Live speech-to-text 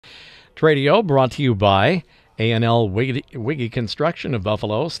Tradio brought to you by A&L Wiggy Construction of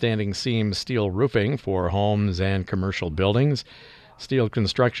Buffalo, standing seam steel roofing for homes and commercial buildings, steel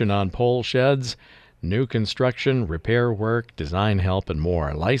construction on pole sheds, new construction, repair work, design help, and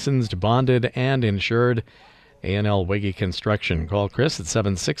more. Licensed, bonded, and insured. A&L Wiggy Construction. Call Chris at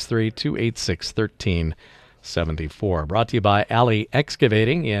 763-286-1374. Brought to you by Alley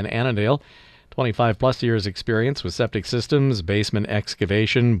Excavating in Annandale. 25-plus years experience with septic systems, basement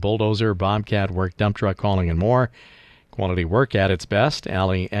excavation, bulldozer, bobcat work, dump truck hauling, and more. Quality work at its best.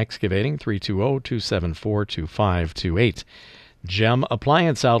 Alley Excavating, 320-274-2528. Gem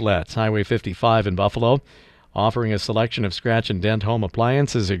Appliance Outlets, Highway 55 in Buffalo, offering a selection of scratch and dent home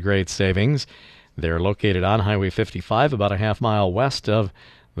appliances at great savings. They're located on Highway 55, about a half mile west of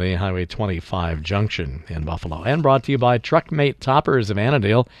the Highway 25 junction in Buffalo. And brought to you by Truckmate Toppers of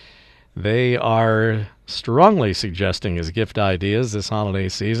Annandale. They are strongly suggesting as gift ideas this holiday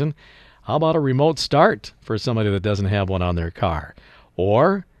season, how about a remote start for somebody that doesn't have one on their car?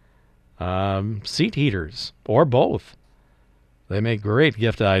 Or seat heaters, or both. They make great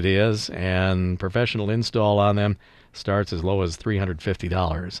gift ideas, and professional install on them starts as low as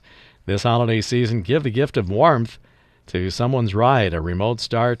 $350. This holiday season, give the gift of warmth to someone's ride, a remote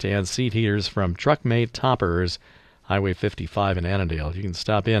start and seat heaters from Truckmate Toppers, Highway 55 in Annandale. You can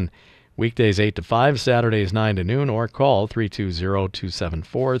stop in weekdays 8 to 5, Saturdays 9 to noon, or call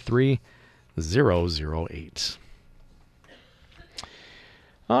 320-274-3008.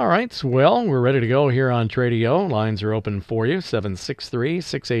 All right, well, we're ready to go here on Tradio. Lines are open for you,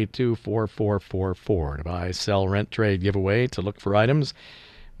 763-682-4444. To buy, sell, rent, trade, giveaway, to look for items.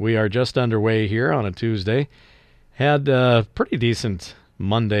 We are just underway here on a Tuesday. Had a pretty decent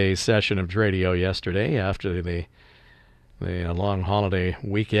Monday session of Tradio yesterday after the long holiday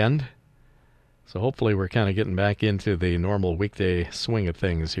weekend. So hopefully we're kind of getting back into the normal weekday swing of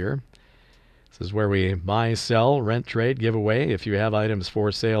things here. This is where we buy, sell, rent, trade, give away. If you have items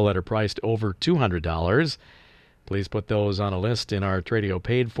for sale that are priced over $200, please put those on a list in our Tradio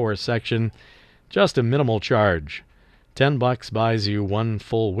Paid For section. Just a minimal charge. $10 buys you one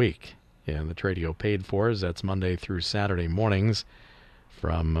full week. And the Tradio Paid Fors, that's Monday through Saturday mornings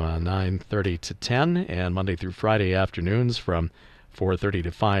from 9:30 to 10, and Monday through Friday afternoons from 4:30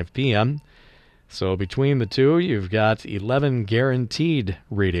 to 5 p.m. So between the two, you've got 11 guaranteed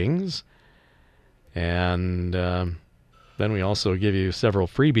readings. And then we also give you several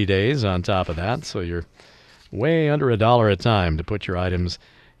freebie days on top of that. So you're way under $1 a time to put your items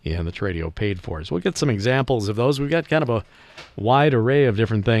in the Tradio Paid For. So we'll get some examples of those. We've got kind of a wide array of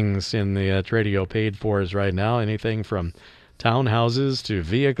different things in the Tradio Paid Fors right now. Anything from townhouses to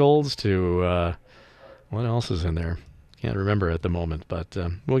vehicles to what else is in there? Can't remember at the moment, but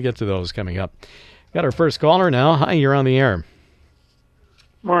we'll get to those coming up. Got our first caller now. Hi, you're on the air.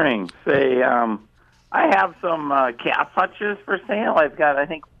 Morning. Say, I have some calf hutches for sale. I've got, I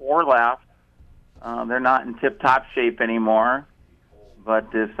think, 4 left. They're not in tip-top shape anymore. But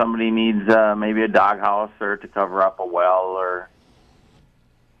if somebody needs maybe a doghouse or to cover up a well or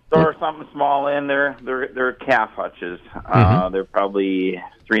store something small in, they're calf hutches. They're probably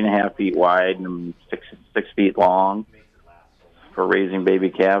 3.5 feet wide and 6 feet long. For raising baby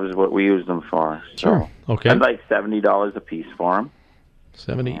calves is what we use them for. Sure. So okay. I'd like $70 a piece for them.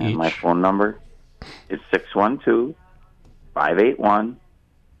 70 and each. My phone number is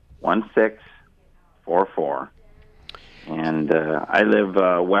 612-581-1644. And I live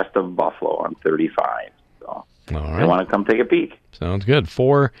west of Buffalo on 35. So All right. I want to come take a peek. Sounds good.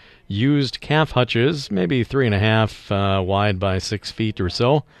 4 used calf hutches, maybe 3.5 wide by 6 feet or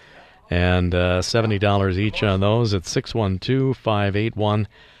so. And $70 each on those at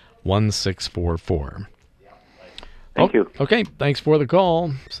 612-581-1644. Thank you. Okay, thanks for the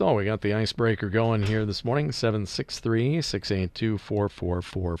call. So we got the icebreaker going here this morning,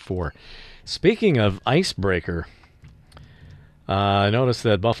 763-682-4444. Speaking of icebreaker, I noticed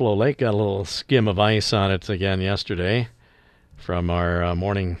that Buffalo Lake got a little skim of ice on it again yesterday from our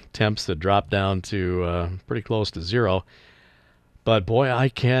morning temps that dropped down to pretty close to 0. But boy, I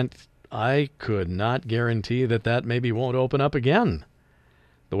could not guarantee that maybe won't open up again.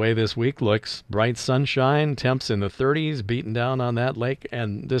 The way this week looks, bright sunshine, temps in the 30s, beating down on that lake,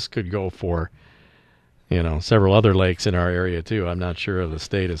 and this could go for, several other lakes in our area too. I'm not sure of the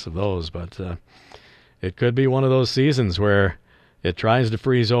status of those, but it could be one of those seasons where it tries to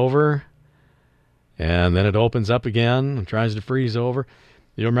freeze over, and then it opens up again and tries to freeze over.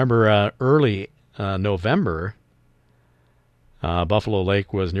 You remember early November, Buffalo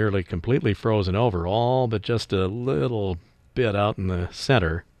Lake was nearly completely frozen over, all but just a little bit out in the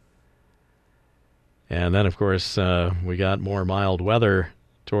center. And then, of course, we got more mild weather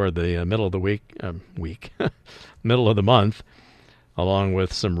toward the middle of the middle of the month, along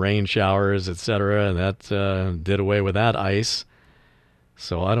with some rain showers, etc., and that did away with that ice.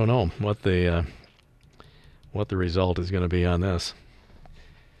 So I don't know what the result is going to be on this.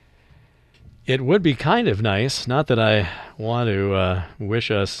 It would be kind of nice, not that I want to wish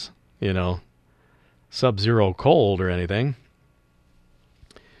us, sub-zero cold or anything,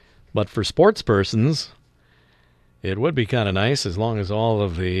 but for sports persons, it would be kind of nice, as long as all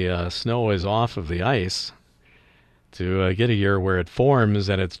of the snow is off of the ice, to get a year where it forms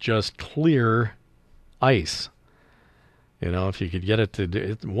and it's just clear ice. If you could get it to do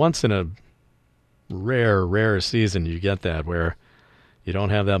it once in a rare season, you get that, where you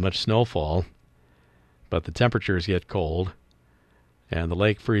don't have that much snowfall, but the temperatures get cold, and the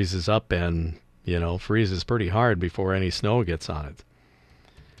lake freezes up and, freezes pretty hard before any snow gets on it.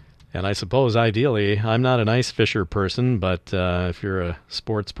 And I suppose, ideally, I'm not an ice fisher person, but if you're a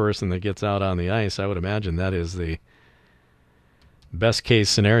sports person that gets out on the ice, I would imagine that is the best case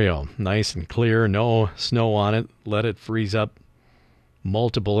scenario. Nice and clear, no snow on it, let it freeze up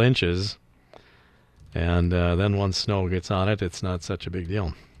multiple inches, and then once snow gets on it, it's not such a big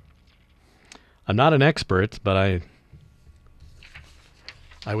deal. I'm not an expert, but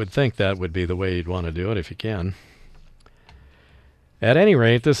I would think that would be the way you'd want to do it if you can. At any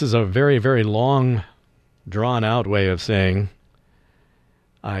rate, this is a very, very long, drawn-out way of saying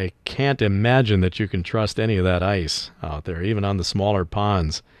I can't imagine that you can trust any of that ice out there, even on the smaller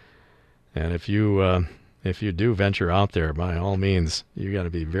ponds. And if you do venture out there, by all means, you got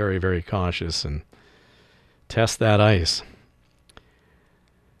to be very, very cautious and test that ice.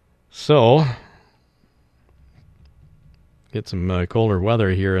 So, get some colder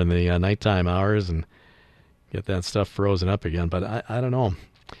weather here in the nighttime hours and get that stuff frozen up again. But I don't know.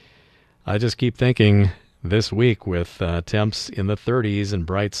 I just keep thinking this week with temps in the 30s and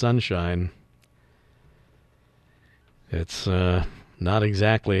bright sunshine, it's not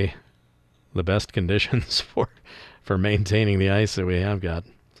exactly the best conditions for maintaining the ice that we have got.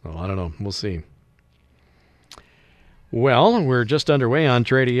 So I don't know. We'll see. Well, we're just underway on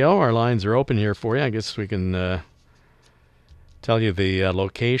Tradio. Our lines are open here for you. I guess we can tell you the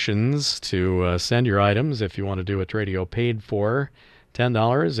locations to send your items if you want to do a Tradio paid for.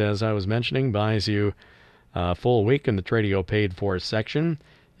 $10, as I was mentioning, buys you a full week in the Tradio paid for section.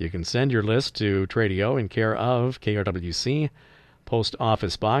 You can send your list to Tradio in care of KRWC, Post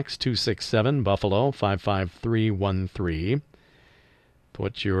Office Box 267, Buffalo 55313.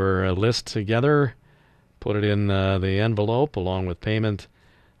 Put your list together, put it in the envelope along with payment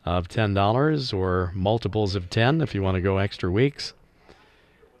of $10 or multiples of 10 if you want to go extra weeks.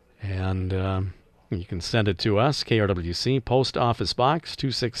 And you can send it to us, KRWC, Post Office Box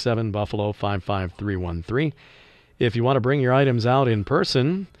 267, Buffalo 55313. If you want to bring your items out in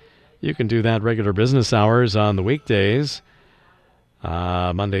person, you can do that regular business hours on the weekdays,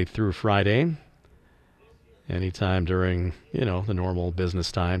 Monday through Friday, anytime during, the normal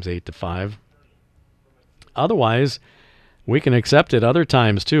business times, 8 to 5. Otherwise, we can accept it other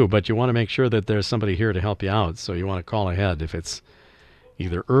times too, but you want to make sure that there's somebody here to help you out, so you want to call ahead. If it's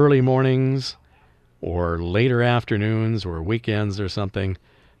either early mornings or later afternoons or weekends or something,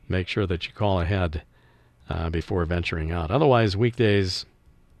 make sure that you call ahead before venturing out. Otherwise, weekdays,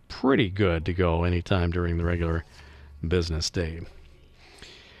 pretty good to go anytime during the regular business day.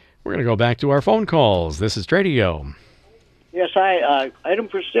 We're going to go back to our phone calls. This is Tradio. Yes, hi. Item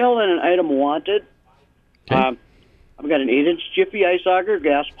for sale and an item wanted. Okay. I've got an 8-inch Jiffy ice auger,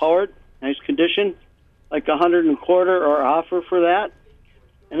 gas-powered, nice condition, like $125 or offer for that.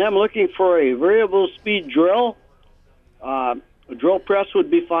 And I'm looking for a variable speed drill. A drill press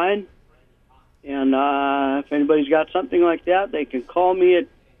would be fine. And if anybody's got something like that, they can call me at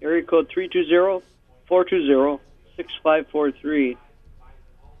area code 320-420-6543.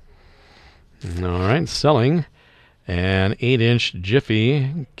 All right, selling an 8-inch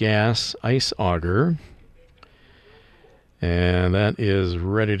Jiffy gas ice auger. And that is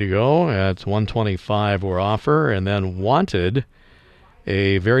ready to go at $125 or offer. And then wanted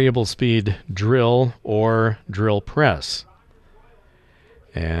a variable speed drill or drill press.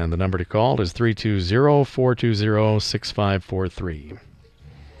 And the number to call is 320-420-6543.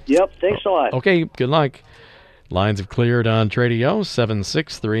 Yep, thanks a lot. Okay, good luck. Lines have cleared on Tradio,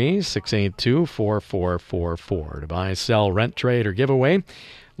 763-682-4444 to buy, sell, rent, trade, or giveaway.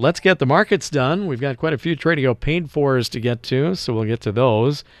 Let's get the markets done. We've got quite a few Tradio paid fors to get to, so we'll get to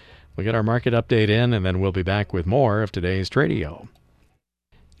those. We'll get our market update in, and then we'll be back with more of today's Tradio.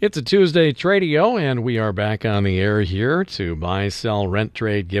 It's a Tuesday Tradio, and we are back on the air here to buy, sell, rent,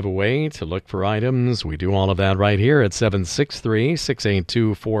 trade, giveaway, to look for items. We do all of that right here at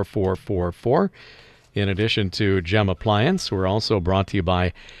 763-682-4444. In addition to Gem Appliance, we're also brought to you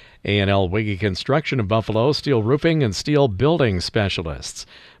by A&L Wiggy Construction of Buffalo, steel roofing and steel building specialists.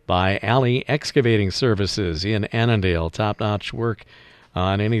 By Alley Excavating Services in Annandale, top-notch work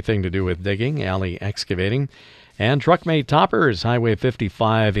on anything to do with digging, Alley Excavating. And Truckmate Toppers, Highway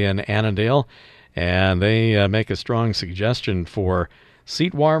 55 in Annandale. And they make a strong suggestion for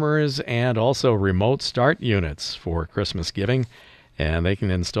seat warmers and also remote start units for Christmas giving. And they can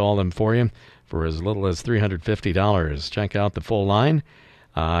install them for you for as little as $350. Check out the full line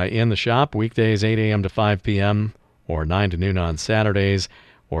in the shop, weekdays 8 a.m. to 5 p.m. or 9 to noon on Saturdays,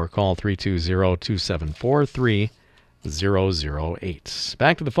 or call 320-274-3008.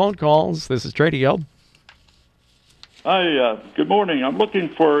 Back to the phone calls. This is Tradio. Hi, good morning. I'm looking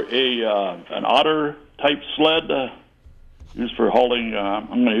for an otter-type sled used for hauling. I'm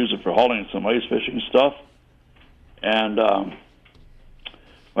going to use it for hauling some ice fishing stuff. And my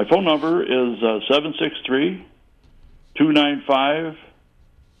phone number is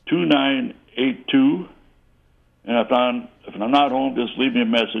 763-295-2982. And if I'm not home, just leave me a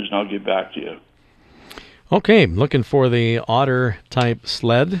message and I'll get back to you. Okay, looking for the otter-type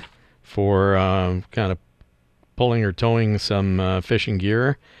sled for kind of pulling or towing some fishing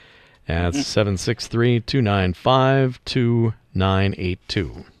gear. At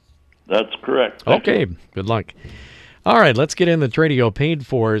 763-295-2982. That's correct. Okay, good luck. All right, let's get in the Tradio paid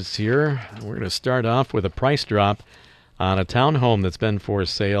fors here. We're going to start off with a price drop on a townhome that's been for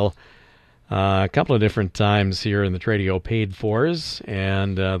sale a couple of different times here in the Tradio paid fors,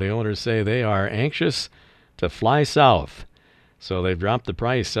 and the owners say they are anxious to fly south. So they've dropped the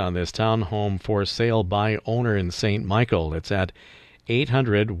price on this townhome for sale by owner in St. Michael. It's at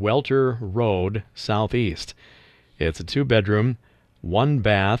 800 Welter Road, Southeast. It's a 2-bedroom,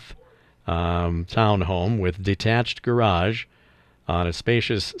 1-bath townhome with detached garage on a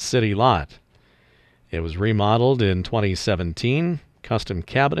spacious city lot. It was remodeled in 2017. Custom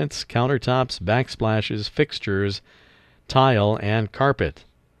cabinets, countertops, backsplashes, fixtures, tile, and carpet.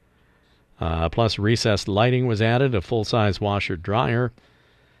 Plus recessed lighting was added, a full-size washer-dryer,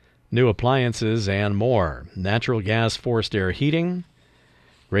 new appliances, and more. Natural gas forced air heating,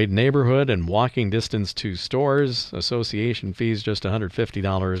 great neighborhood and walking distance to stores. Association fees just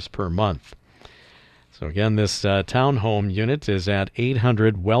 $150 per month. So again, this townhome unit is at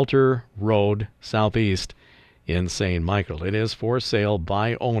 800 Welter Road, Southeast in St. Michael. It is for sale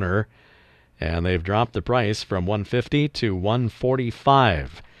by owner, and they've dropped the price from $150 to $145.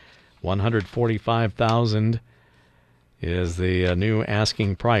 $145,000 is the new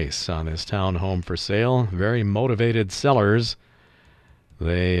asking price on this townhome for sale. Very motivated sellers.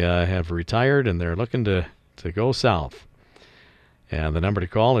 They have retired and they're looking to go south. And the number to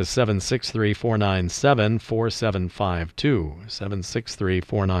call is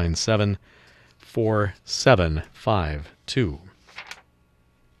 763-497-4752. 763-497-4752.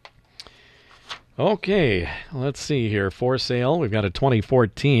 Okay, let's see here. For sale, we've got a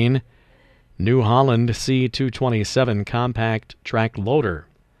 2014 New Holland C227 compact track loader.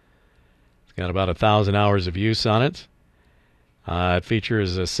 It's got about 1,000 hours of use on it. It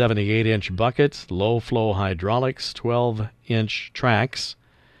features a 78-inch bucket, low-flow hydraulics, 12-inch tracks,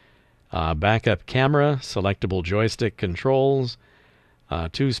 backup camera, selectable joystick controls,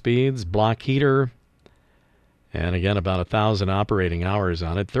 2 speeds, block heater, and again about 1,000 operating hours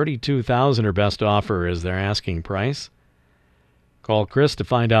on it. $32,000 or best offer is their asking price. Call Chris to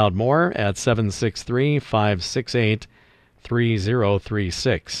find out more at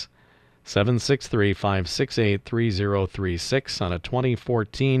 763-568-3036. 763-568-3036 on a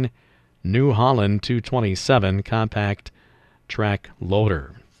 2014 New Holland 227 compact track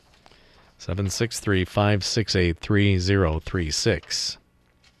loader. 763-568-3036.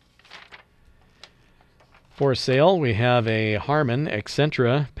 For sale, we have a Harmon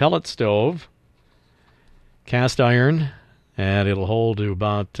Excentra pellet stove, cast iron, and it'll hold to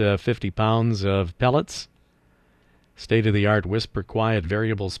about 50 pounds of pellets. State-of-the-art Whisper Quiet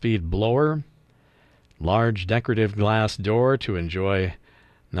variable speed blower. Large decorative glass door to enjoy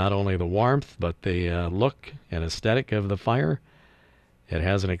not only the warmth but the look and aesthetic of the fire. It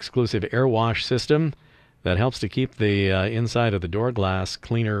has an exclusive air wash system that helps to keep the inside of the door glass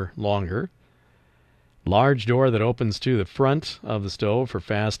cleaner longer. Large door that opens to the front of the stove for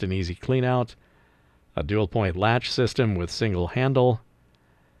fast and easy clean-out. A dual-point latch system with single handle.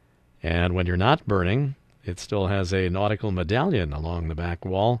 And when you're not burning, it still has a nautical medallion along the back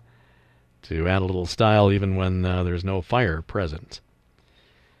wall to add a little style even when there's no fire present.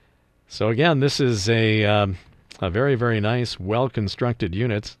 So again, this is a very, very nice, well-constructed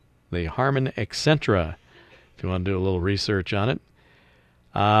unit, the Harman Excentra, if you want to do a little research on it.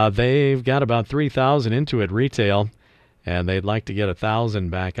 They've got about $3,000 into it retail, and they'd like to get $1,000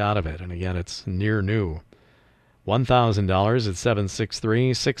 back out of it. And again, it's near new. $1,000 at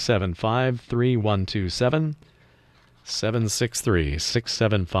 763-675-3127.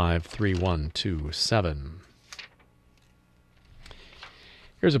 763-675-3127.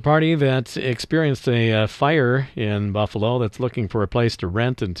 Here's a party that experienced a fire in Buffalo that's looking for a place to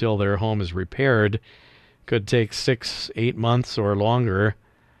rent until their home is repaired. Could take 6-8 months or longer.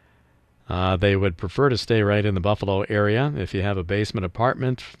 They would prefer to stay right in the Buffalo area if you have a basement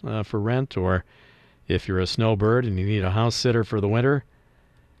apartment for rent, or if you're a snowbird and you need a house sitter for the winter.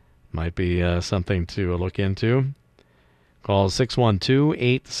 Might be something to look into. Call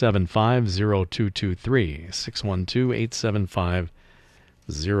 612-875-0223.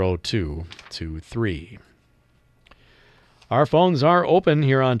 612-875-0223. Our phones are open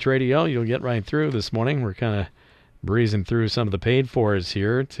here on Tradio. You'll get right through this morning. We're kind of breezing through some of the paid-fors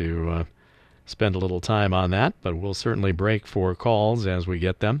here to spend a little time on that, but we'll certainly break for calls as we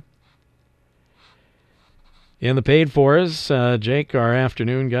get them. In the paid-fors, Jake, our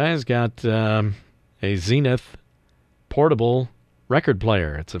afternoon guys, got a Zenith portable record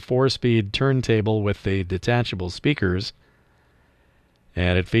player. It's a 4-speed turntable with the detachable speakers,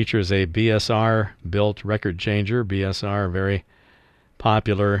 and it features a BSR-built record changer. BSR, very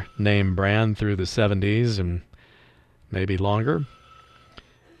popular name brand through the 70s and maybe longer.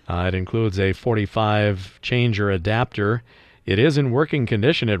 It includes a 45 changer adapter. It is in working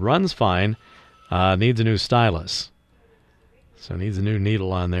condition. It runs fine. Needs a new stylus. So it needs a new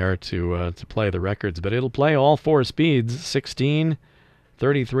needle on there to play the records. But it'll play all 4 speeds, 16,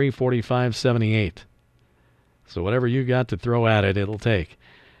 33, 45, 78. So whatever you got to throw at it, it'll take.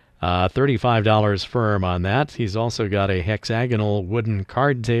 $35 firm on that. He's also got a hexagonal wooden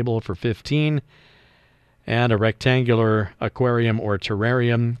card table for $15, and a rectangular aquarium or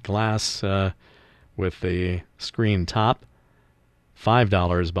terrarium glass with the screen top.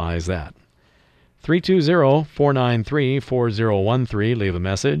 $5 buys that. 320-493-4013. Leave a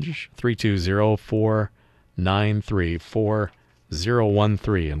message.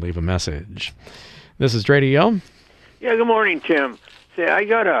 320-493-4013 and leave a message. This is Tradio. Yeah, good morning, Tim. Say, I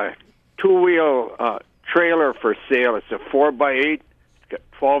got a 2-wheel trailer for sale. It's a 4x8. It's got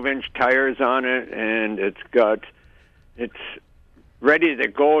 12-inch tires on it, and it's ready to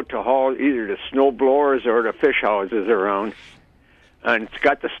go to haul either the snow blowers or the fish houses around. And it's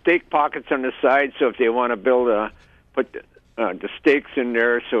got the stake pockets on the side, so if they want to put the stakes in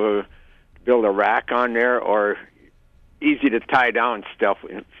there, so build a rack on there, or easy to tie down stuff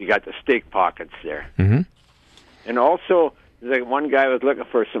if you got the stake pockets there. Mm-hmm. And also, like one guy was looking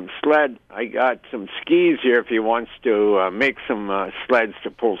for some sled. I got some skis here if he wants to make some sleds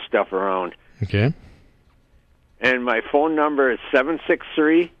to pull stuff around. Okay. And my phone number is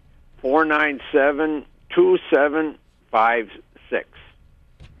 763-497-2756.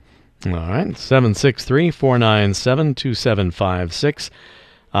 All right, 763-497-2756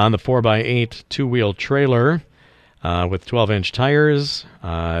 on the 4x8 2-wheel trailer with 12-inch tires.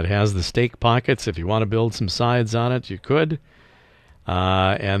 It has the stake pockets. If you want to build some sides on it, you could.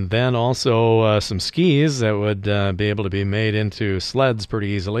 And then also some skis that would be able to be made into sleds pretty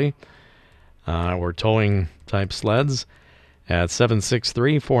easily, or towing type sleds at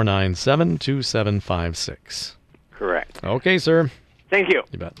 763-497-2756. Correct. Okay, sir. Thank you.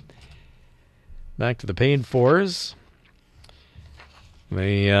 You bet. Back to the paid-fors.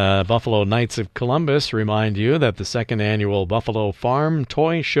 The Buffalo Knights of Columbus remind you that the 2nd annual Buffalo Farm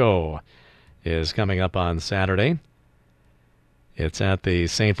Toy Show is coming up on Saturday. It's at the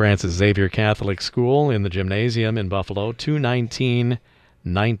St. Francis Xavier Catholic School in the gymnasium in Buffalo, 219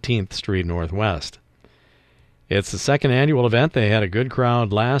 19th Street Northwest. It's the 2nd annual event. They had a good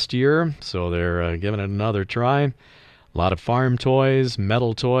crowd last year, so they're giving it another try. A lot of farm toys,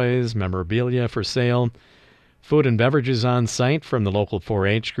 metal toys, memorabilia for sale, food and beverages on site from the local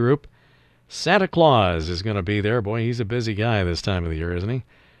 4-H group. Santa Claus is going to be there. Boy, he's a busy guy this time of the year, isn't he?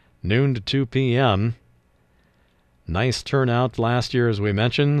 Noon to 2 p.m. Nice turnout last year, as we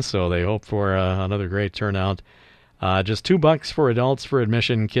mentioned, so they hope for another great turnout. Just $2 for adults for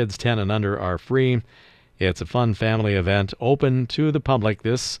admission. Kids 10 and under are free. It's a fun family event open to the public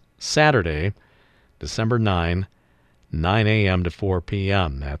this Saturday, December 9 a.m. to 4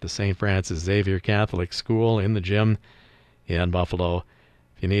 p.m. at the St. Francis Xavier Catholic School in the gym in Buffalo.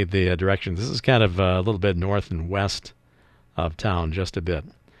 If you need the directions, this is kind of a little bit north and west of town, just a bit.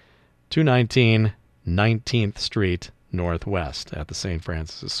 219 19th Street Northwest at the St.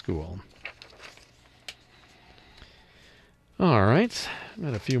 Francis School. All right,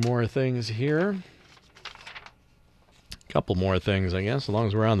 got a few more things here. A couple more things, I guess, as long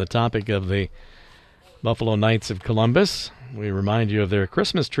as we're on the topic of the Buffalo Knights of Columbus. We remind you of their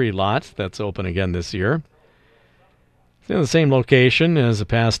Christmas tree lot that's open again this year. It's in the same location as the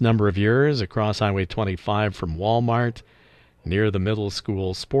past number of years, across Highway 25 from Walmart, near the middle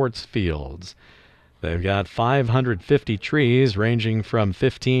school sports fields. They've got 550 trees ranging from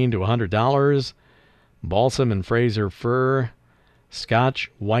 $15 to $100, balsam and Fraser fir, Scotch,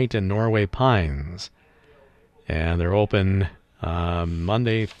 white, and Norway pines. And they're open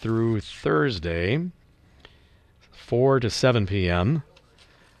Monday through Thursday, 4 to 7 p.m.,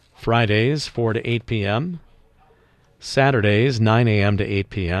 Fridays, 4 to 8 p.m., Saturdays, 9 a.m. to 8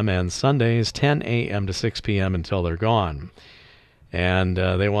 p.m., and Sundays, 10 a.m. to 6 p.m. until they're gone. And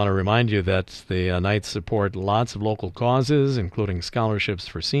they want to remind you that the Knights support lots of local causes, including scholarships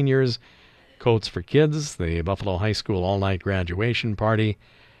for seniors, coats for kids, the Buffalo High School all-night graduation party,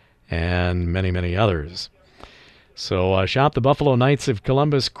 and many, many others. So shop the Buffalo Knights of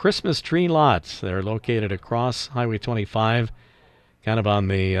Columbus Christmas tree lot. They're located across Highway 25, kind of on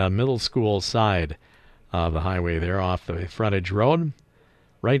the middle school side of the highway there, off the frontage road,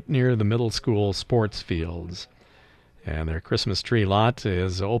 right near the middle school sports fields. And their Christmas tree lot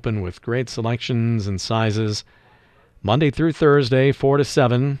is open with great selections and sizes Monday through Thursday, 4 to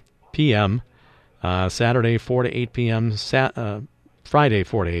 7 p.m., Saturday, 4 to 8 p.m., Friday,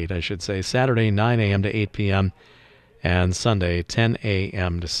 4 to 8, I should say, Saturday, 9 a.m. to 8 p.m., and Sunday, 10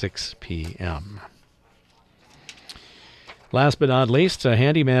 a.m. to 6 p.m. Last but not least, a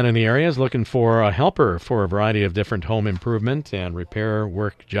handyman in the area is looking for a helper for a variety of different home improvement and repair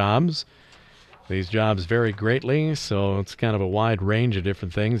work jobs. These jobs vary greatly, so it's kind of a wide range of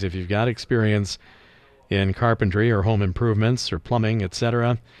different things. If you've got experience in carpentry or home improvements or plumbing,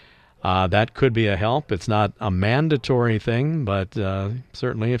 etc., that could be a help. It's not a mandatory thing, but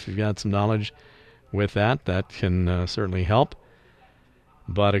certainly if you've got some knowledge with that, that can certainly help.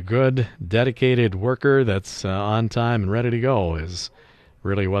 But a good, dedicated worker that's on time and ready to go is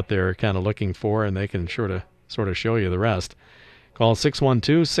really what they're kind of looking for, and they can sort of show you the rest. Call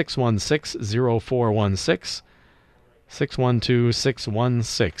 612-616-0416,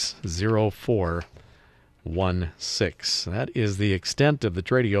 612-616-0416. That is the extent of the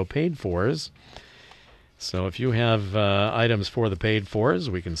Tradio paid-fors. So if you have items for the paid-fors,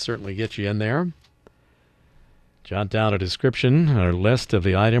 we can certainly get you in there. Jot down a description or list of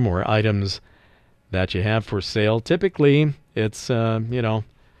the item or items that you have for sale. Typically, it's,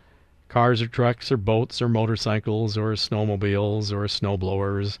 cars or trucks or boats or motorcycles or snowmobiles or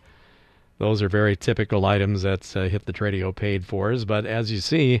snowblowers. Those are very typical items that hit the Tradio paid-fors. But as you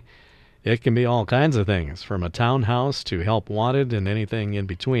see, it can be all kinds of things, from a townhouse to help wanted and anything in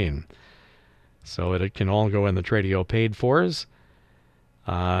between. So it can all go in the Tradio paid-fors.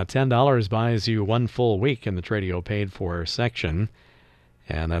 $10 buys you one full week in the Tradio paid-for section.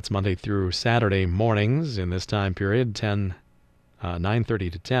 And that's Monday through Saturday mornings in this time period,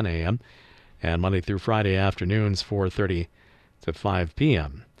 9:30 to 10 a.m., and Monday through Friday afternoons, 4:30 to 5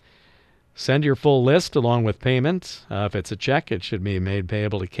 p.m. Send your full list along with payment. If it's a check, it should be made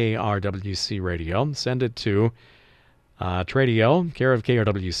payable to KRWC Radio. Send it to Tradio, care of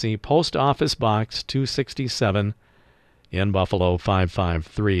KRWC, Post Office Box 267 in Buffalo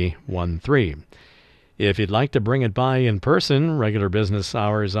 55313. If you'd like to bring it by in person, regular business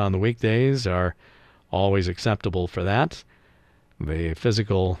hours on the weekdays are always acceptable for that. The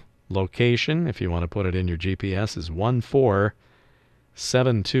physical location, if you want to put it in your GPS, is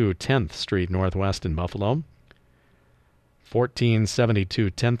 1472 10th Street Northwest in Buffalo.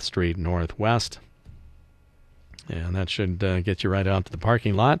 1472 10th Street Northwest. And that should get you right out to the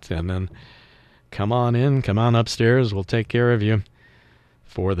parking lot. And then come on in, come on upstairs. We'll take care of you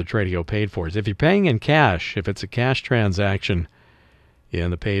for the Tradio paid-fors. If you're paying in cash, if it's a cash transaction in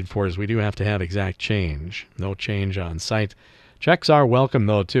the paid-fors, we do have to have exact change. No change on site. Checks are welcome,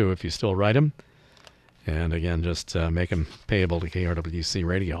 though, too, if you still write them. And, again, just make them payable to KRWC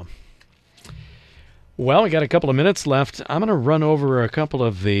Radio. Well, we got a couple of minutes left. I'm going to run over a couple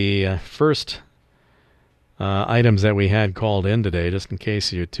of the first items that we had called in today, just in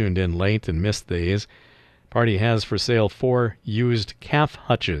case you tuned in late and missed these. Party has for sale 4 used calf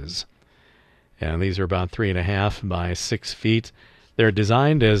hutches. And these are about 3.5 by 6 feet. They're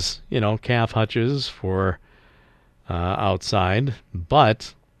designed as, calf hutches for outside,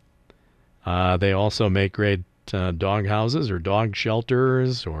 but they also make great dog houses or dog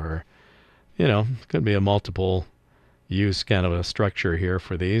shelters, or, could be a multiple use kind of a structure here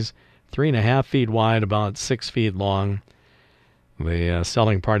for these. 3.5 feet wide, about 6 feet long. The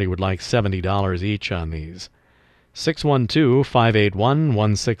selling party would like $70 each on these.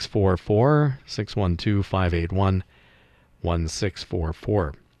 612-581-1644,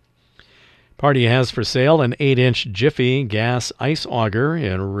 612-581-1644. Party has for sale an 8-inch Jiffy gas ice auger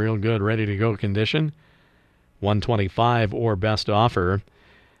in real good, ready-to-go condition, $125 or best offer.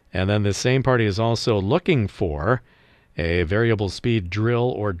 And then the same party is also looking for a variable speed drill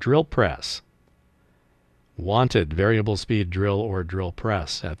or drill press. Wanted variable speed drill or drill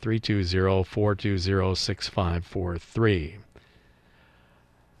press at 320-420-6543.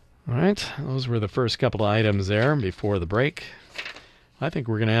 All right, those were the first couple of items there before the break. I think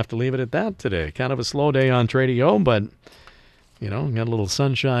we're going to have to leave it at that today. Kind of a slow day on Tradio, but, got a little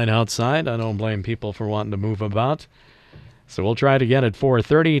sunshine outside. I don't blame people for wanting to move about. So we'll try it again at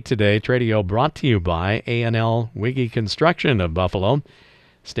 4:30 today. Tradio brought to you by A&L Wiggy Construction of Buffalo.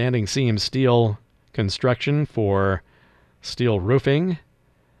 Standing seam steel construction for steel roofing,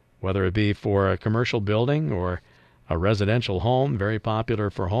 whether it be for a commercial building or a residential home. Very popular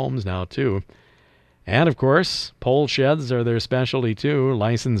for homes now, too. And, of course, pole sheds are their specialty, too.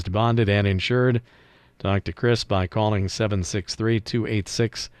 Licensed, bonded, and insured. Talk to Chris by calling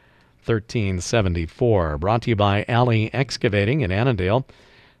 763-286-1374. Brought to you by Alley Excavating in Annandale.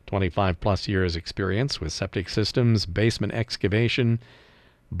 25-plus years experience with septic systems, basement excavation,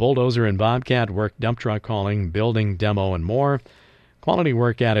 bulldozer and bobcat work, dump truck hauling, building, demo, and more. Quality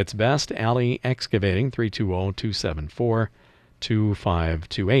work at its best. Alley Excavating,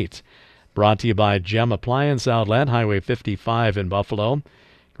 320-274-2528. Brought to you by Gem Appliance Outlet, Highway 55 in Buffalo.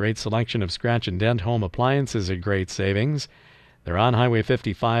 Great selection of scratch and dent home appliances at great savings. They're on Highway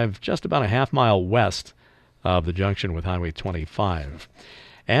 55, just about a half-mile west of the junction with Highway 25.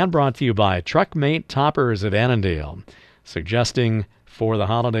 And brought to you by Truckmate Toppers of Annandale, suggesting for the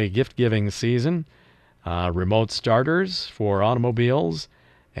holiday gift-giving season, remote starters for automobiles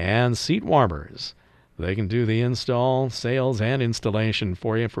and seat warmers. They can do the install, sales, and installation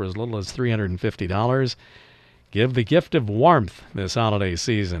for you for as little as $350. Give the gift of warmth this holiday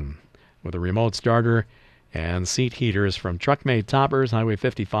season with a remote starter and seat heaters from Truckmate Toppers, Highway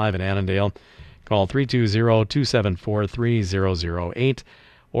 55 in Annandale. Call 320-274-3008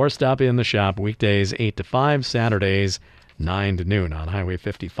 or stop in the shop weekdays 8 to 5, Saturdays 9 to noon on Highway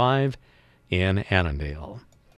 55 in Annandale.